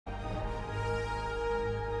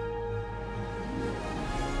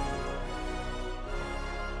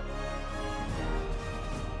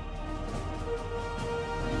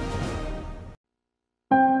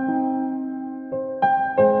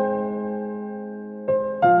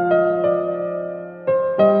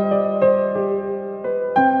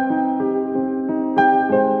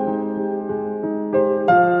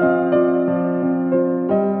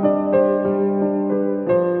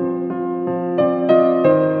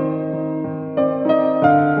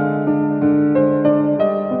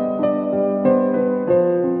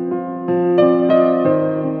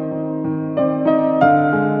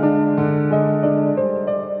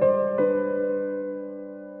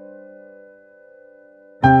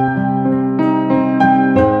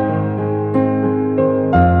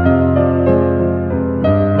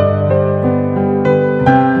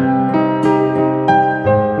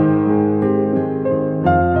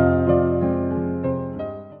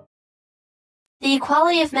The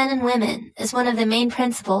equality of men and women is one of the main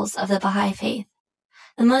principles of the Baha'i Faith,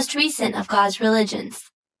 the most recent of God's religions.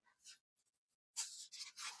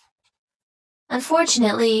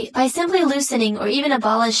 Unfortunately, by simply loosening or even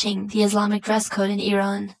abolishing the Islamic dress code in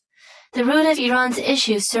Iran, the root of Iran's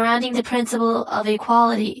issues surrounding the principle of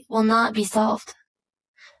equality will not be solved.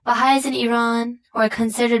 Baha'is in Iran, who are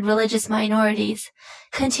considered religious minorities,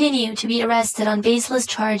 continue to be arrested on baseless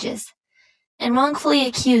charges and wrongfully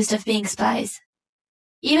accused of being spies.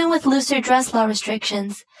 Even with looser dress law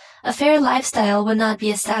restrictions, a fair lifestyle would not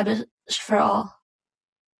be established for all.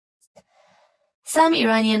 Some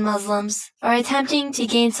Iranian Muslims are attempting to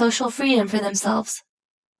gain social freedom for themselves.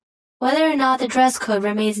 Whether or not the dress code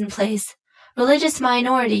remains in place, religious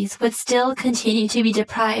minorities would still continue to be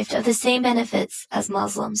deprived of the same benefits as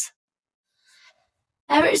Muslims.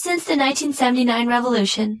 Ever since the 1979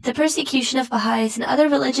 revolution, the persecution of Baha'is and other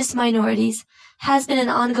religious minorities has been an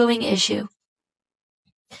ongoing issue.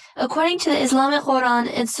 According to the Islamic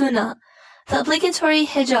Quran and Sunnah, the obligatory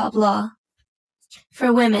hijab law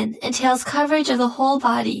for women entails coverage of the whole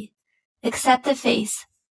body, except the face.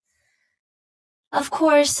 Of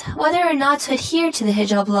course, whether or not to adhere to the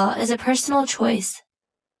hijab law is a personal choice,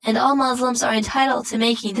 and all Muslims are entitled to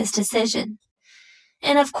making this decision.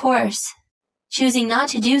 And of course, choosing not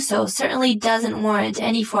to do so certainly doesn't warrant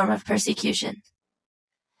any form of persecution.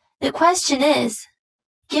 The question is,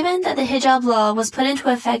 given that the hijab law was put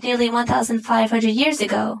into effect nearly 1,500 years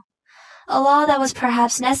ago, a law that was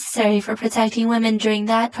perhaps necessary for protecting women during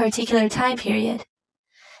that particular time period,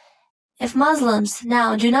 if Muslims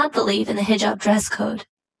now do not believe in the hijab dress code,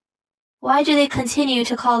 why do they continue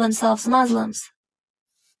to call themselves Muslims?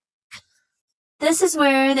 This is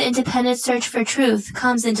where the independent search for truth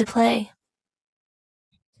comes into play.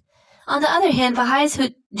 On the other hand, Baha'is who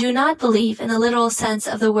do not believe in the literal sense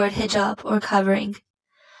of the word hijab or covering.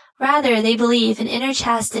 Rather, they believe in inner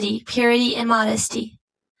chastity, purity, and modesty.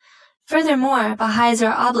 Furthermore, Baha'is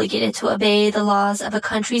are obligated to obey the laws of a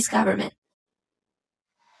country's government.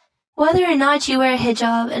 Whether or not you wear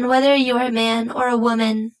hijab and whether you are a man or a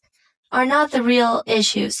woman are not the real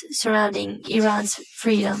issues surrounding Iran's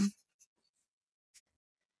freedom.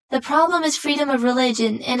 The problem is freedom of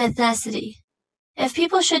religion and ethnicity. If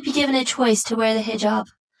people should be given a choice to wear the hijab,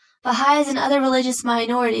 Baha'is and other religious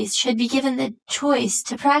minorities should be given the choice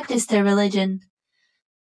to practice their religion.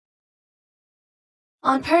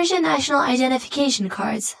 On Persian national identification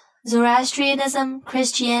cards, Zoroastrianism,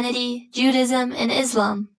 Christianity, Judaism, and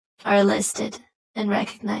Islam are listed and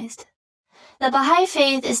recognized. The Baha'i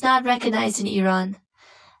Faith is not recognized in Iran,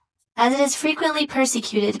 as it is frequently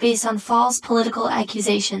persecuted based on false political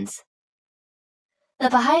accusations. The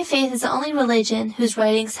Baha'i Faith is the only religion whose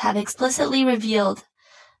writings have explicitly revealed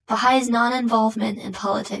Baha'is' non-involvement in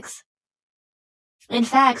politics. In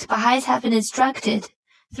fact, Baha'is have been instructed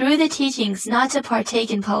through the teachings not to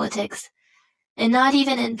partake in politics, and not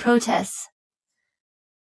even in protests.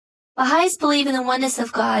 Baha'is believe in the oneness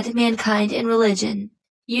of God, mankind, and religion,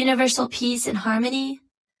 universal peace and harmony,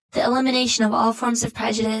 the elimination of all forms of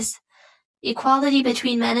prejudice, equality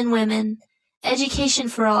between men and women, education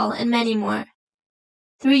for all, and many more.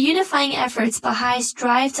 Through unifying efforts, Baha'is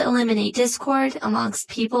strive to eliminate discord amongst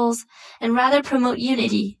peoples and rather promote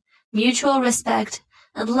unity, mutual respect,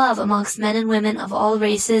 and love amongst men and women of all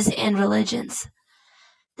races and religions.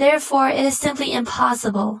 Therefore, it is simply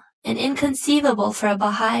impossible and inconceivable for a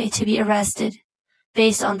Baha'i to be arrested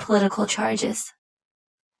based on political charges.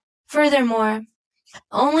 Furthermore,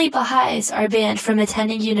 only Baha'is are banned from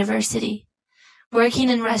attending university, working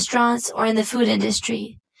in restaurants or in the food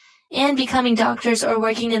industry, and becoming doctors or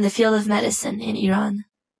working in the field of medicine in Iran.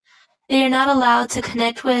 They are not allowed to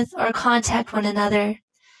connect with or contact one another,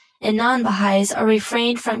 and non-Baha'is are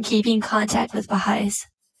refrained from keeping contact with Baha'is.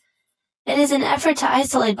 It is an effort to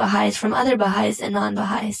isolate Baha'is from other Baha'is and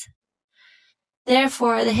non-Baha'is.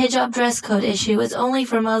 Therefore, the hijab dress code issue is only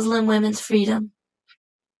for Muslim women's freedom.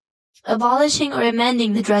 Abolishing or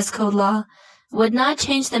amending the dress code law would not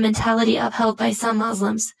change the mentality upheld by some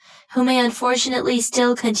Muslims, who may unfortunately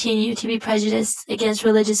still continue to be prejudiced against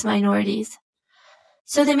religious minorities.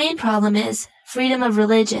 So the main problem is freedom of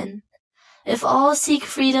religion. If all seek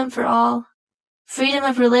freedom for all, freedom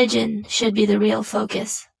of religion should be the real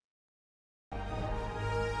focus.